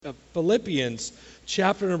Philippians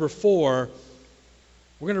chapter number 4.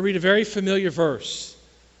 We're going to read a very familiar verse.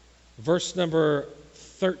 Verse number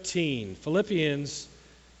 13. Philippians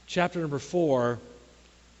chapter number 4,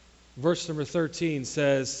 verse number 13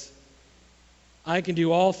 says, I can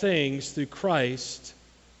do all things through Christ,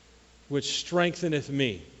 which strengtheneth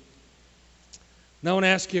me. Now I want to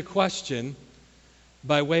ask you a question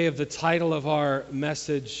by way of the title of our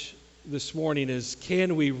message this morning is,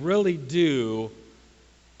 can we really do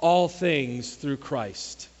all things through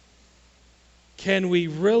Christ? Can we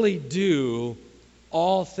really do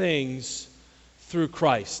all things through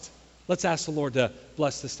Christ? Let's ask the Lord to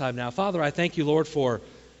bless this time now. Father, I thank you, Lord, for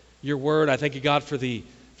your word. I thank you, God, for the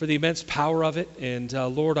immense power of it. And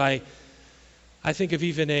Lord, I think of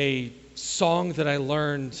even a song that I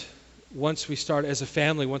learned once we started as a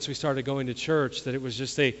family, once we started going to church, that it was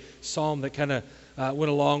just a psalm that kind of went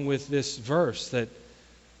along with this verse, that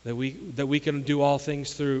we can do all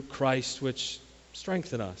things through Christ, which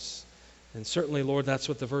strengthen us. And certainly, Lord, that's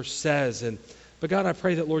what the verse says. But God, I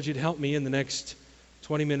pray that, Lord, you'd help me in the next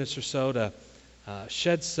 20 minutes or so to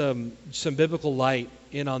shed some biblical light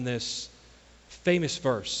in on this famous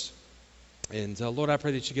verse. And Lord, I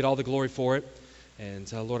pray that you get all the glory for it.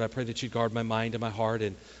 And Lord, I pray that you guard my mind and my heart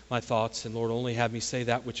and my thoughts. And Lord, only have me say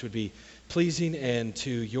that which would be pleasing and to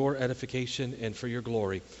your edification and for your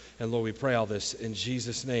glory. And Lord, we pray all this in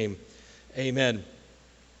Jesus' name. Amen.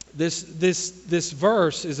 This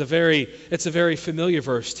verse is a very familiar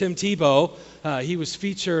verse. Tim Tebow, he was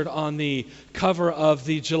featured on the cover of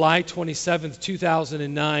the July 27th,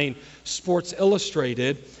 2009 Sports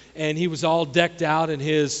Illustrated, and he was all decked out in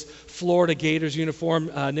his Florida Gators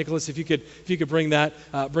uniform. Nicholas, if you could bring that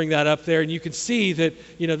up there, and you can see that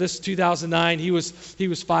this 2009 he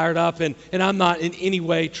was fired up, and I'm not in any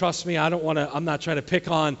way, trust me, I'm not trying to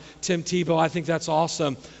pick on Tim Tebow. I think that's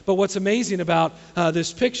awesome. But what's amazing about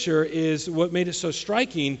this picture is what made it so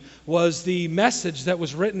striking was the message that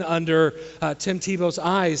was written under Tim Tebow's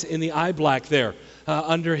eyes in the eye black there.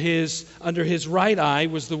 Under his right eye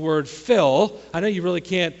was the word Phil. I know you really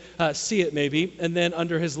can't see it maybe. And then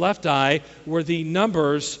under his left eye were the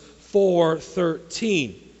numbers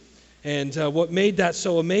 413. And what made that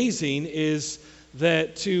so amazing is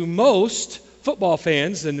that to most football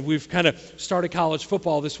fans, and we've kind of started college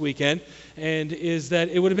football this weekend, and is that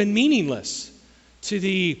it would have been meaningless to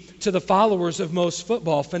the followers of most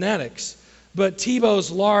football fanatics. But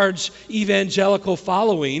Tebow's large evangelical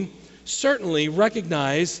following certainly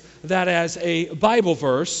recognize that as a Bible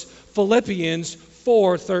verse, Philippians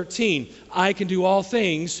 4:13. I can do all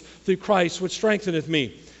things through Christ which strengtheneth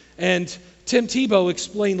me. And Tim Tebow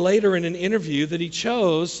explained later in an interview that he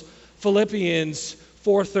chose Philippians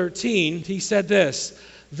 4:13. He said this,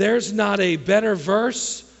 there's not a better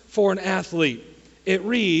verse for an athlete. It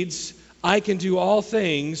reads, I can do all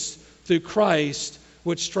things through Christ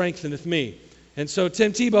which strengtheneth me. And so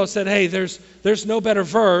Tim Tebow said, hey, there's no better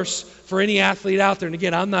verse for any athlete out there. And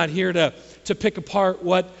again, I'm not here to pick apart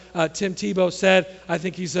what Tim Tebow said. I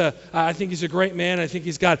think he's a great man. I think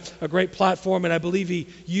he's got a great platform, and I believe he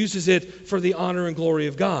uses it for the honor and glory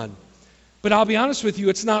of God. But I'll be honest with you,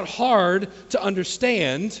 it's not hard to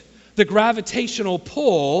understand the gravitational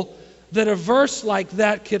pull that a verse like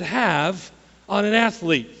that could have on an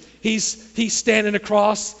athlete. He's standing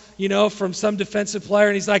across, from some defensive player,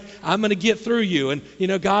 and he's like, I'm going to get through you, and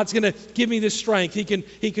God's going to give me this strength. He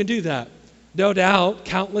can do that. No doubt,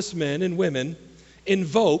 countless men and women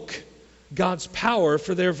invoke God's power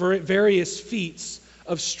for their various feats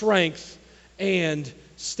of strength and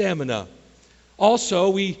stamina.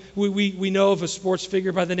 Also, we know of a sports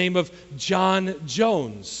figure by the name of John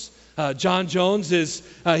Jones. John Jones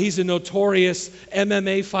he's a notorious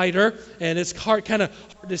MMA fighter, and it's kind of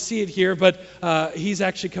hard to see it here, but he's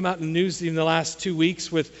actually come out in the news in the last 2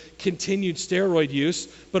 weeks with continued steroid use.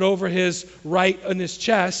 But over his right on his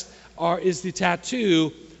chest is the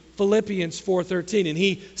tattoo Philippians 4:13, and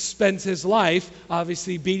he spends his life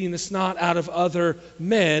obviously beating the snot out of other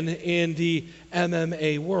men in the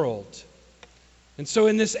MMA world. And so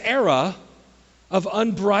in this era of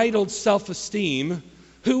unbridled self-esteem,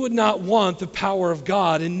 who would not want the power of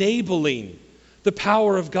God enabling the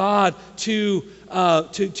power of God to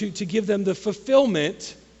give them the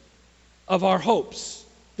fulfillment of our hopes,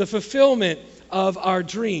 the fulfillment of our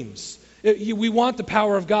dreams? We want the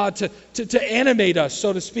power of God to animate us,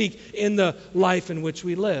 so to speak, in the life in which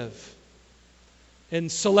we live. And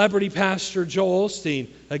celebrity pastor Joel Osteen,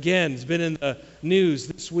 again, has been in the news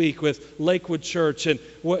this week with Lakewood Church and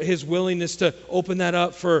his willingness to open that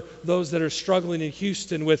up for those that are struggling in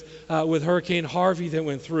Houston with Hurricane Harvey that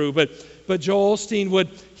went through. But Joel Osteen would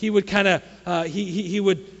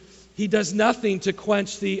he does nothing to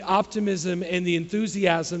quench the optimism and the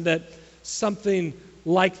enthusiasm that something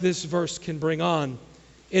like this verse can bring on.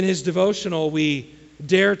 In his devotional, We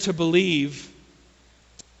Dare to Believe,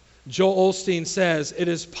 Joel Osteen says, "It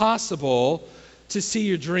is possible to see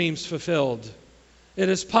your dreams fulfilled. It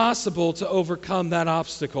is possible to overcome that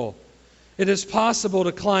obstacle. It is possible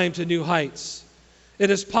to climb to new heights. It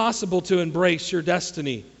is possible to embrace your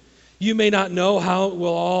destiny. You may not know how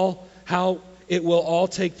it will all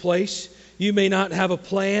take place. You may not have a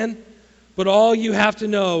plan, but all you have to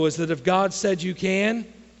know is that if God said you can,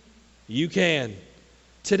 you can."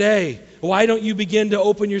 Today, why don't you begin to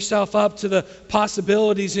open yourself up to the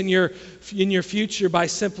possibilities in your future by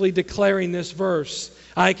simply declaring this verse?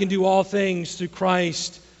 I can do all things through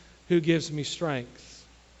Christ who gives me strength.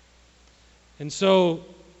 And so,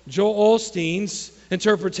 Joel Osteen's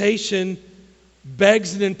interpretation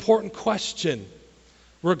begs an important question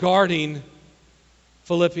regarding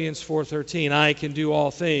Philippians 4:13. I can do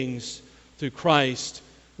all things through Christ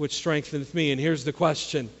which strengtheneth me. And here's the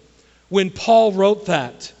question. When Paul wrote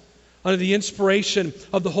that under the inspiration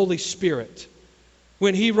of the Holy Spirit,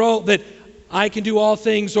 when he wrote that I can do all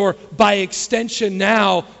things, or by extension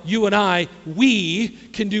now, you and I, we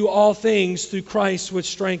can do all things through Christ which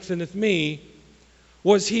strengtheneth me,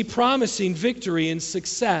 was he promising victory and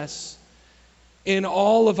success in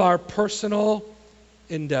all of our personal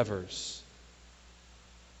endeavors?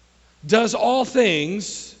 Does all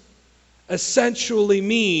things essentially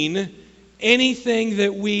mean anything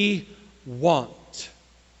that we want?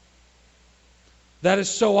 That is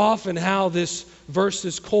so often how this verse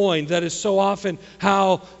is coined. That is so often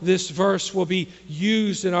how this verse will be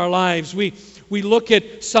used in our lives. We look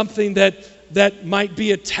at something that might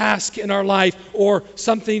be a task in our life or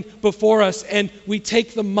something before us, and we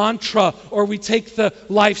take the mantra or we take the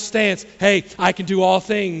life stance, hey, I can do all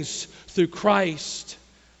things through Christ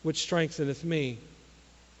which strengtheneth me.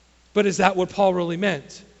 But is that what Paul really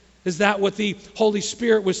meant? Is that what the Holy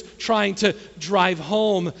Spirit was trying to drive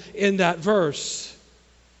home in that verse?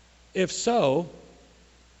 If so,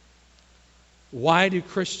 why do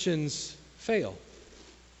Christians fail?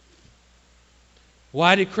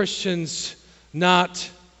 Why do Christians not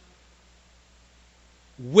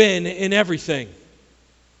win in everything?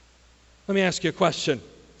 Let me ask you a question.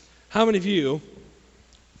 How many of you,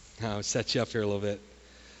 I'll set you up here a little bit.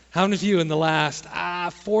 How many of you in the last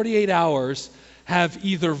 48 hours have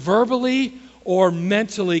either verbally or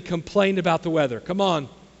mentally complained about the weather? Come on,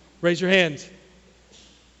 raise your hand.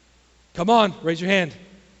 Come on, raise your hand.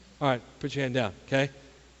 All right, put your hand down, okay?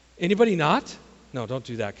 Anybody not? No, don't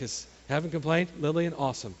do that, because haven't complained? Lillian,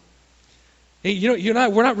 awesome. Hey, you and I,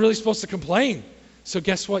 we're not really supposed to complain. So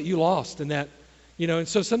guess what? You lost in that. And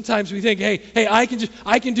so sometimes we think, hey, I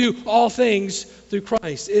can do all things through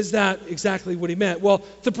Christ. Is that exactly what he meant? Well,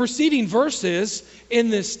 the preceding verses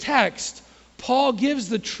in this text, Paul gives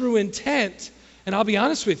the true intent, and I'll be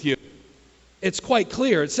honest with you, it's quite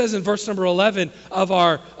clear. It says in verse number 11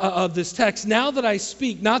 of this text, "Now that I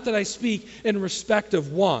speak, not that I speak in respect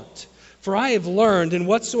of want, for I have learned in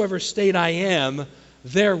whatsoever state I am,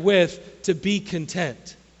 therewith to be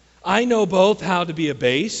content. I know both how to be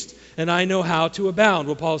abased, and I know how to abound."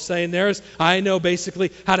 What Paul's saying there is, I know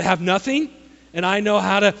basically how to have nothing, and I know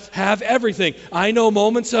how to have everything. I know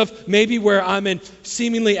moments of maybe where I'm in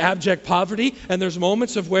seemingly abject poverty, and there's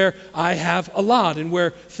moments of where I have a lot and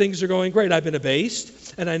where things are going great. I've been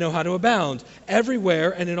abased, and I know how to abound.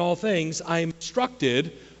 Everywhere and in all things I am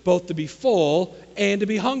instructed both to be full and to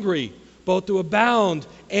be hungry, both to abound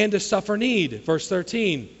and to suffer need. Verse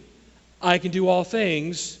 13, I can do all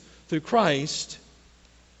things through Christ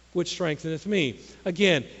which strengtheneth me.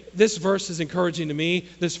 Again, this verse is encouraging to me.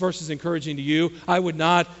 This verse is encouraging to you. I would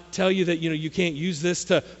not tell you that you can't use this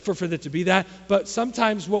for it to be that. But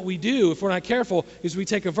sometimes what we do, if we're not careful, is we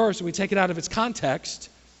take a verse and we take it out of its context,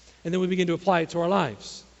 and then we begin to apply it to our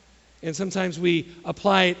lives. And sometimes we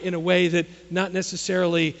apply it in a way that not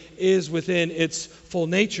necessarily is within its full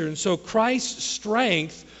nature. And so Christ's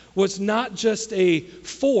strength was not just a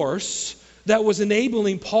force that was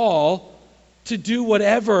enabling Paul to do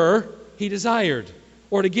whatever he desired,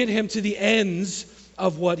 or to get him to the ends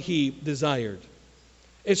of what he desired.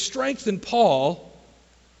 It strengthened Paul,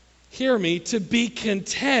 hear me, to be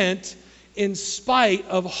content in spite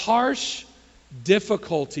of harsh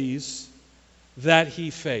difficulties that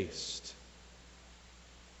he faced.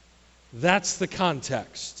 That's the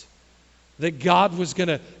context. That God was going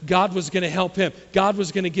to help him. God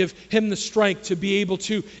was going to give him the strength to be able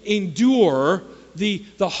to endure the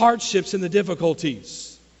hardships and the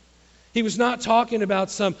difficulties. He was not talking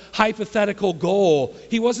about some hypothetical goal.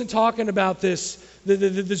 He wasn't talking about this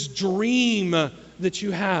dream that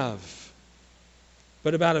you have,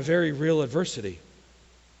 but about a very real adversity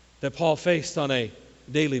that Paul faced on a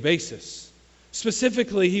daily basis.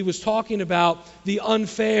 Specifically, he was talking about the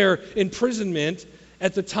unfair imprisonment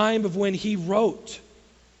at the time of when he wrote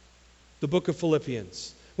the book of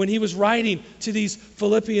Philippians. When he was writing to these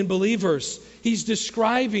Philippian believers, he's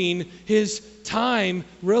describing his time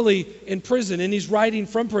really in prison, and he's writing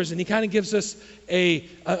from prison. He kind of gives us a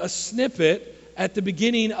snippet at the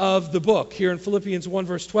beginning of the book here in Philippians 1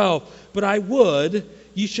 verse 12. But I would,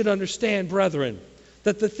 you should understand, brethren,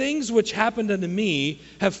 that the things which happened unto me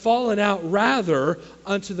have fallen out rather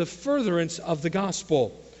unto the furtherance of the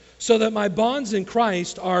gospel, so that my bonds in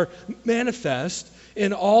Christ are manifest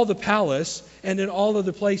in all the palace and in all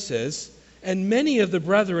other places. And many of the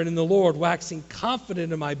brethren in the Lord, waxing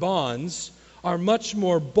confident in my bonds, are much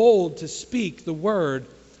more bold to speak the word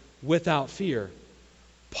without fear.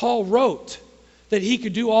 Paul wrote that he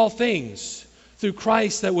could do all things through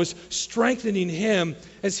Christ that was strengthening him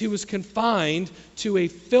as he was confined to a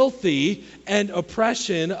filthy and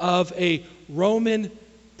oppression of a Roman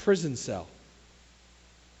prison cell.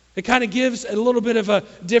 It kind of gives a little bit of a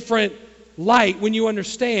different light when you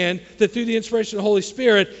understand that through the inspiration of the Holy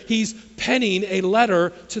Spirit, he's penning a letter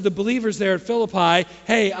to the believers there at Philippi.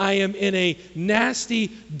 Hey, I am in a nasty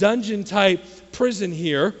dungeon-type prison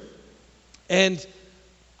here, and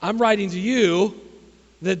I'm writing to you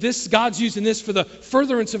that God's using this for the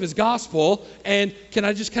furtherance of his gospel. And can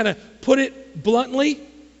I just kind of put it bluntly?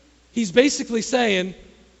 He's basically saying,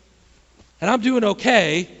 and I'm doing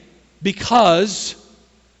okay because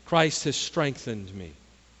Christ has strengthened me.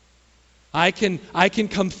 I can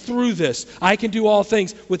come through this. I can do all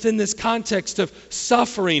things within this context of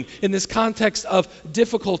suffering, in this context of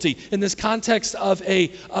difficulty, in this context of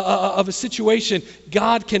a situation.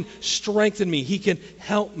 God can strengthen me. He can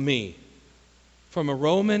help me from a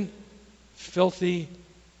Roman, filthy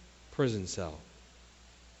prison cell.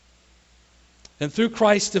 And through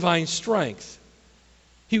Christ's divine strength,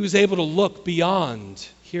 he was able to look beyond,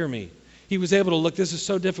 hear me, he was able to look, this is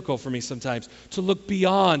so difficult for me sometimes, to look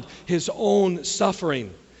beyond his own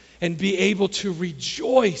suffering and be able to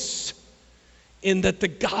rejoice in that the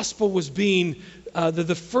gospel was being,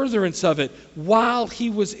 the furtherance of it. While he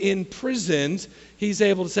was imprisoned, he's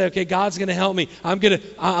able to say, okay, God's going to help me. I'm going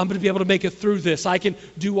to be able to make it through this. I can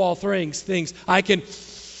do all things. I can,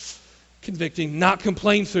 convicting, not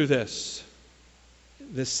complain through this.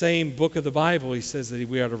 The same book of the Bible, he says that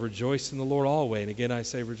we are to rejoice in the Lord always. And again, I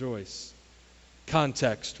say rejoice.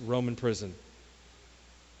 Context, Roman prison.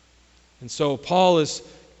 And so Paul is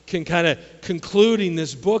kind of concluding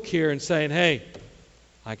this book here and saying, hey,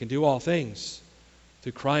 I can do all things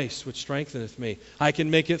through Christ which strengtheneth me. I can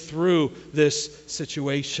make it through this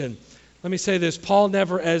situation. Let me say this. Paul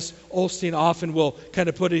never, as Osteen often will kind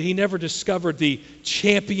of put it, he never discovered the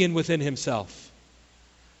champion within himself.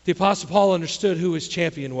 The Apostle Paul understood who his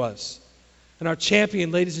champion was. And our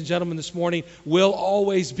champion, ladies and gentlemen, this morning will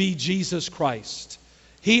always be Jesus Christ.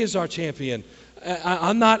 He is our champion.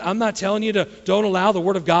 I'm not telling you to don't allow the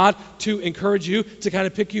Word of God to encourage you, to kind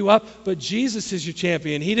of pick you up, but Jesus is your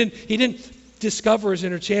champion. He didn't discover his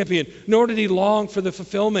inner champion, nor did he long for the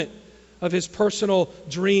fulfillment of his personal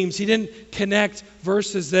dreams. He didn't connect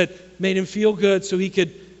verses that made him feel good so he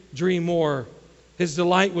could dream more. His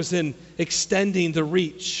delight was in extending the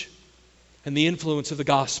reach and the influence of the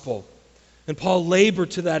gospel. And Paul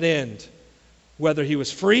labored to that end, whether he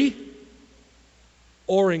was free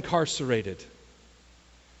or incarcerated.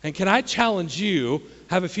 And can I challenge you,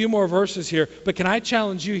 I have a few more verses here, but can I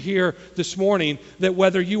challenge you here this morning that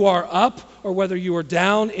whether you are up or whether you are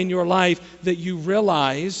down in your life, that you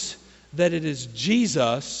realize that it is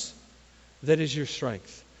Jesus that is your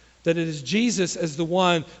strength. That it is Jesus as the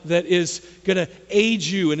one that is going to aid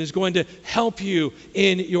you and is going to help you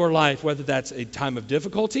in your life, whether that's a time of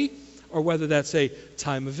difficulty or whether that's a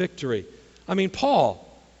time of victory. I mean, Paul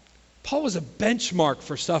was a benchmark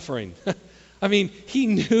for suffering. I mean, he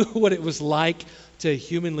knew what it was like to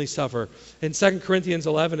humanly suffer. In 2 Corinthians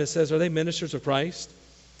 11, it says, are they ministers of Christ?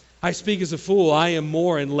 I speak as a fool. I am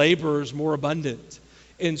more, in laborers more abundant,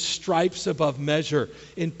 in stripes above measure,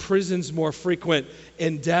 in prisons more frequent,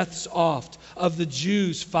 in deaths oft. Of the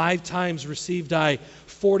Jews 5 times received I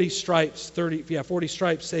 40 stripes, 40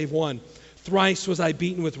 stripes save one. Thrice was I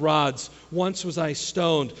beaten with rods. Once was I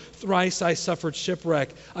stoned. Thrice I suffered shipwreck.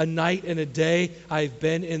 A night and a day I've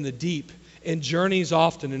been in the deep. in journeys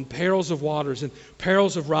often, in perils of waters, in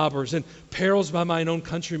perils of robbers, in perils by mine own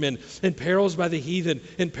countrymen, in perils by the heathen,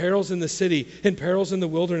 in perils in the city, in perils in the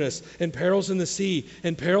wilderness, in perils in the sea,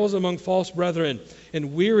 in perils among false brethren,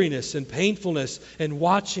 in weariness and painfulness, in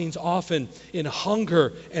watchings often, in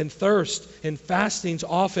hunger and thirst, in fastings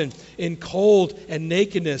often, in cold and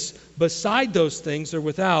nakedness. Beside those things are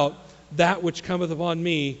without that which cometh upon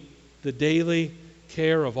me, the daily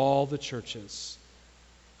care of all the churches.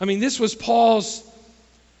 I mean, this was Paul's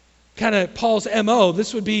MO.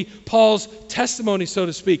 This would be Paul's testimony, so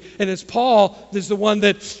to speak. And it's Paul is the one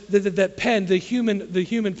that penned the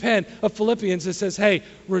human pen of Philippians that says, hey,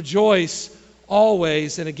 rejoice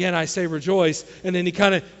always. And again, I say rejoice. And then he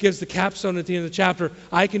kind of gives the capstone at the end of the chapter.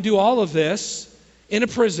 I can do all of this in a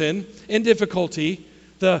prison, in difficulty.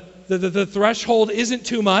 The threshold isn't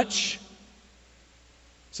too much.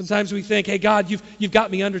 Sometimes we think, hey, God, you've got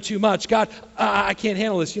me under too much. God, I can't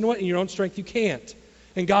handle this. You know what? In your own strength, you can't.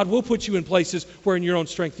 And God will put you in places where in your own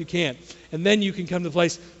strength you can't. And then you can come to the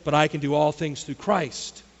place, but I can do all things through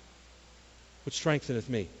Christ, which strengtheneth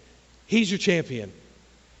me. He's your champion.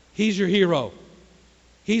 He's your hero.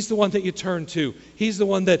 He's the one that you turn to. He's the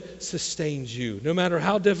one that sustains you. No matter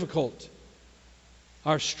how difficult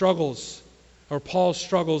our struggles, or Paul's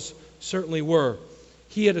struggles certainly were,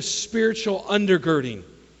 he had a spiritual undergirding.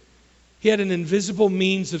 He had an invisible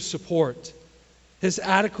means of support. His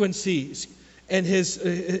adequacy and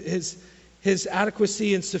his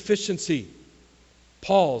adequacy and sufficiency,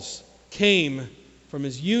 Paul's, came from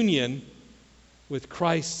his union with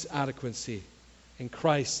Christ's adequacy and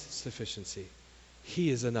Christ's sufficiency.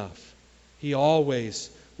 He is enough. He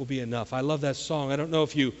always will be enough. I love that song. I don't know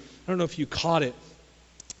if you caught it.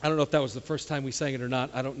 I don't know if that was the first time we sang it or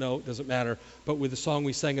not. I don't know. It doesn't matter. But with the song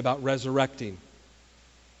we sang about resurrecting.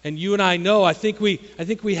 And you and I know, I think we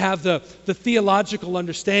have the theological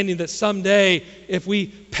understanding that someday, if we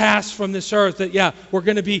pass from this earth, that we're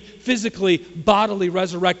going to be physically, bodily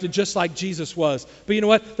resurrected just like Jesus was. But you know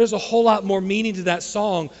what? There's a whole lot more meaning to that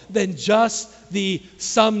song than just the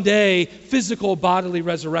someday physical bodily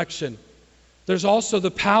resurrection. There's also the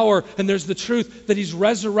power and there's the truth that He's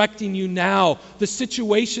resurrecting you now. The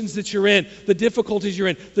situations that you're in, the difficulties you're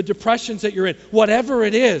in, the depressions that you're in, whatever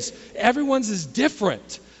it is, everyone's is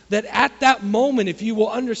different. That at that moment, if you will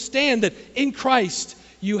understand that in Christ,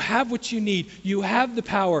 you have what you need, you have the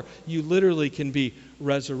power, you literally can be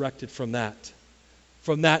resurrected from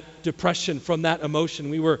that depression, from that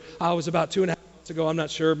emotion. I was about 2.5 months ago, I'm not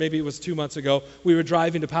sure, maybe it was 2 months ago, we were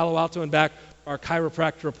driving to Palo Alto and back, our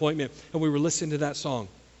chiropractor appointment, and we were listening to that song.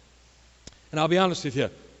 And I'll be honest with you,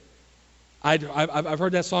 I've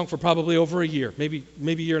heard that song for probably over a year, maybe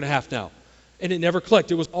a year and a half now. And it never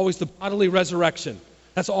clicked. It was always the bodily resurrection.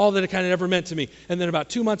 That's all that it kind of ever meant to me. And then about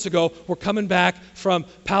 2 months ago, we're coming back from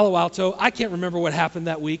Palo Alto. I can't remember what happened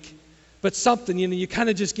that week, but something, you kind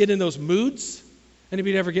of just get in those moods.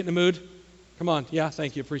 Anybody ever get in a mood? Come on, yeah,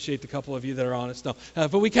 thank you. Appreciate the couple of you that are honest. No,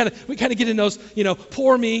 but we kind of get in those,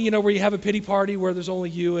 poor me, where you have a pity party where there's only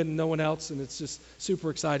you and no one else, and it's just super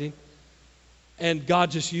exciting. And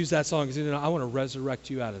God just used that song because I want to resurrect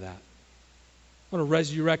you out of that. I want to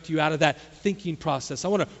resurrect you out of that thinking process. I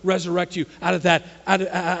want to resurrect you out of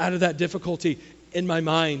that difficulty in my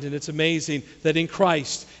mind. And it's amazing that in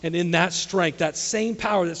Christ and in that strength, that same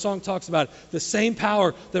power that song talks about, the same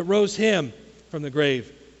power that rose Him from the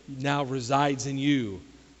grave now resides in you.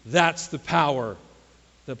 That's the power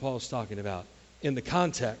that Paul's talking about. In the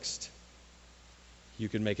context, you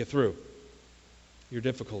can make it through your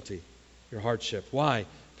difficulty, your hardship. Why?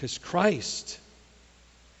 Because Christ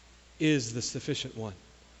is the sufficient one.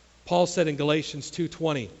 Paul said in Galatians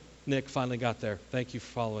 2:20, Nick finally got there. Thank you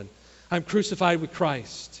for following. I'm crucified with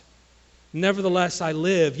Christ. Nevertheless I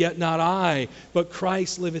live, yet not I, but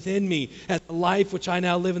Christ liveth in me. And the life which I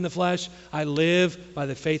now live in the flesh, I live by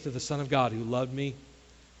the faith of the Son of God who loved me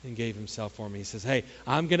and gave Himself for me. He says, hey,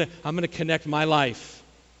 I'm gonna connect my life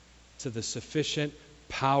to the sufficient,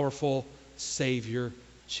 powerful Savior,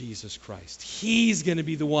 Jesus Christ. He's going to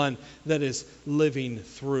be the one that is living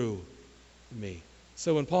through me.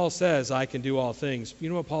 So when Paul says, I can do all things, you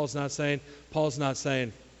know what Paul's not saying? Paul's not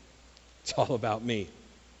saying, it's all about me.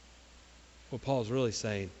 What Paul's really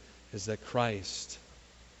saying is that Christ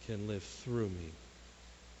can live through me.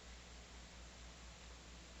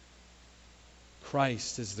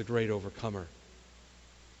 Christ is the great overcomer.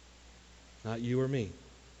 Not you or me.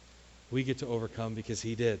 We get to overcome because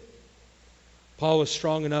He did. Paul was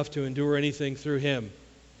strong enough to endure anything through Him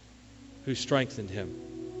who strengthened him.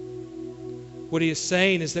 What he is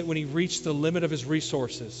saying is that when he reached the limit of his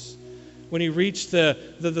resources, when he reached the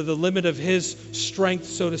limit of his strength,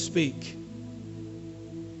 so to speak,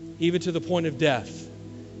 even to the point of death,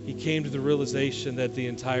 he came to the realization that the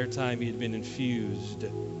entire time he had been infused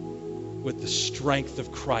with the strength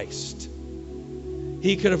of Christ.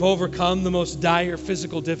 He could have overcome the most dire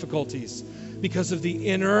physical difficulties because of the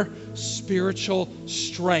inner spiritual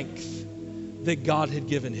strength that God had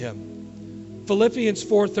given him. Philippians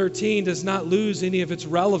 4:13 does not lose any of its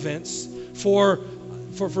relevance for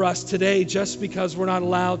us today just because we're not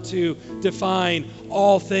allowed to define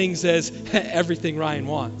all things as everything Ryan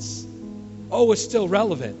wants. Oh, it's still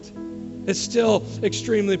relevant. It's still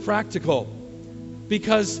extremely practical.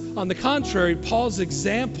 Because on the contrary, Paul's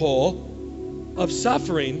example of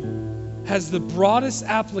suffering has the broadest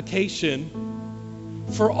application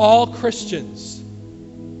for all Christians.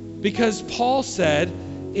 Because Paul said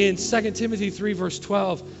in 2 Timothy 3 verse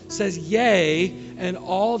 12, says, "Yea, and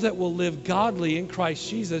all that will live godly in Christ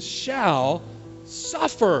Jesus shall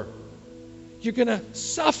suffer." You're going to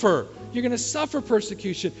suffer. You're going to suffer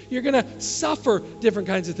persecution. You're going to suffer different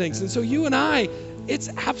kinds of things. And so you and I, it's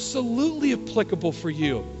absolutely applicable for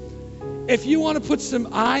you. If you want to put some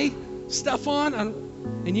I stuff on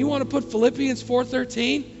and you want to put Philippians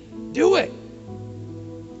 4:13, do it.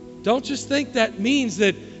 Don't just think that means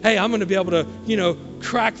that, hey, I'm going to be able to,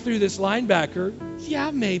 crack through this linebacker. Yeah,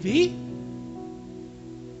 maybe.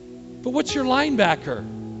 But what's your linebacker?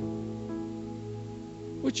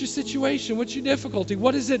 What's your situation? What's your difficulty?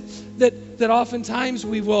 What is it that oftentimes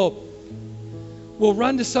we will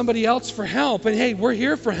run to somebody else for help? And hey, we're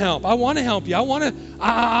here for help. I want to help you. I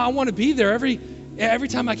want to be there every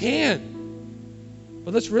time I can.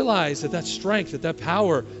 But let's realize that strength, that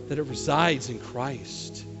power, that it resides in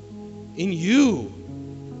Christ, in you.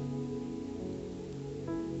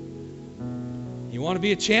 You want to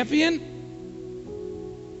be a champion?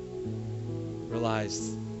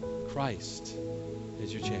 Realize Christ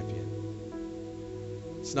is your champion.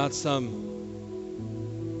 It's not some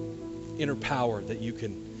inner power that you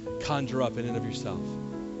can conjure up in and of yourself.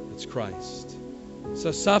 It's Christ.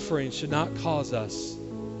 So suffering should not cause us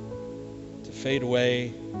to fade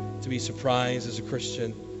away, to be surprised as a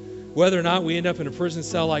Christian. Whether or not we end up in a prison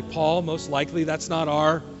cell like Paul, most likely that's not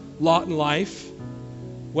our lot in life.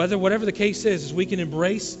 Whatever the case is we can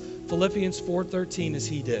embrace Philippians 4:13 as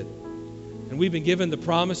he did. And we've been given the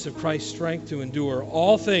promise of Christ's strength to endure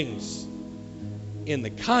all things in the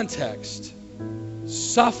context,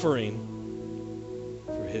 suffering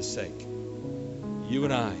for his sake. You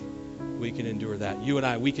and I, we can endure that. You and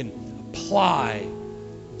I, we can apply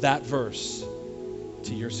that verse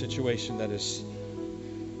to your situation that is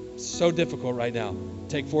so difficult right now.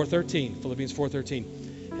 Take Philippians 4:13,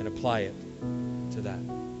 and apply it to that.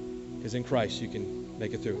 Because in Christ you can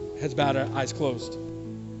make it through. Heads bowed, eyes closed.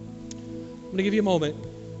 I'm going to give you a moment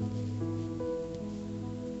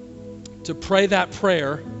to pray that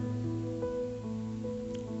prayer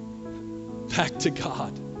back to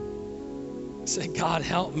God. Say, God,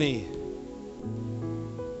 help me.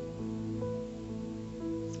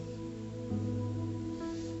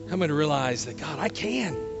 I'm going to realize that, God, I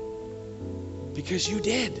can. Because you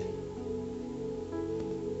did.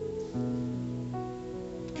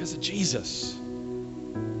 Because of Jesus,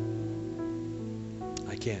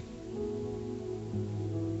 I can.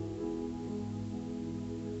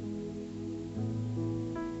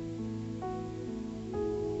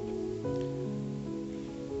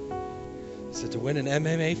 Is it to win an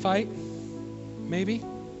MMA fight? Maybe?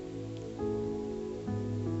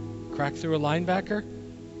 Crack through a linebacker?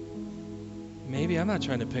 Maybe. I'm not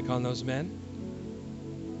trying to pick on those men.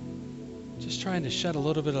 Just trying to shed a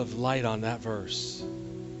little bit of light on that verse.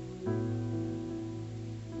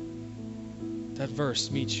 That verse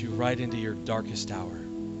meets you right into your darkest hour.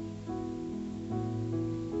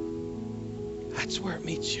 That's where it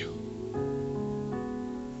meets you.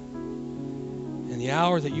 In the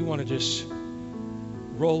hour that you want to just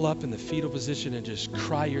roll up in the fetal position and just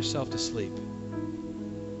cry yourself to sleep.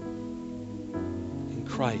 In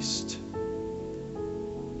Christ,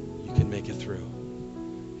 you can make it through.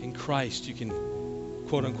 In Christ, you can,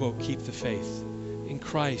 quote unquote, keep the faith. In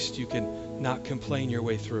Christ, you can not complain your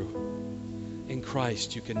way through. In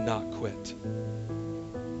Christ, you can not quit.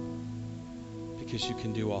 Because you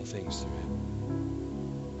can do all things through him.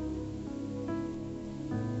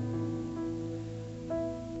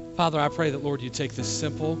 Father, I pray that, Lord, you take this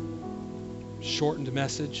simple, shortened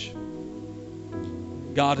message,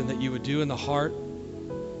 God, and that you would do in the heart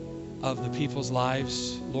of the people's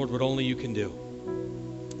lives, Lord, what only you can do.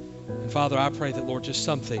 And Father, I pray that, Lord, just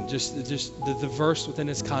something, just the verse within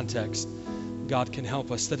its context, God, can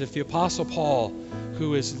help us. That if the Apostle Paul,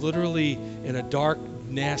 who is literally in a dark,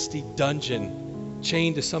 nasty dungeon,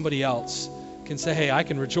 chained to somebody else, can say, hey, I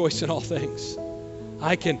can rejoice in all things.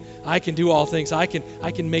 I can do all things. I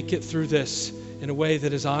can make it through this in a way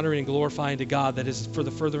that is honoring and glorifying to God, that is for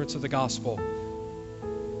the furtherance of the gospel.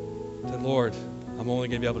 Then, Lord, I'm only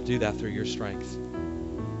going to be able to do that through your strength.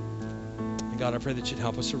 And God, I pray that you'd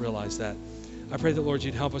help us to realize that. I pray that, Lord,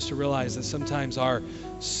 you'd help us to realize that sometimes our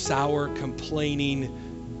sour,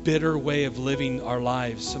 complaining, bitter way of living our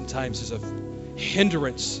lives sometimes is a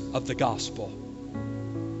hindrance of the gospel.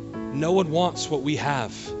 No one wants what we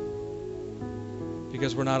have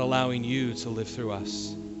because we're not allowing you to live through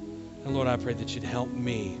us. And Lord, I pray that you'd help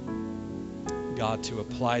me, God, to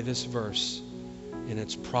apply this verse in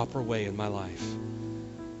its proper way in my life.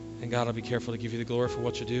 And God, I'll be careful to give you the glory for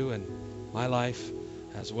what you do in my life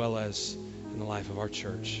as well as in the life of our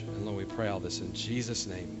church. And Lord, we pray all this in Jesus'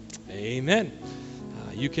 name. Amen.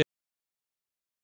 You can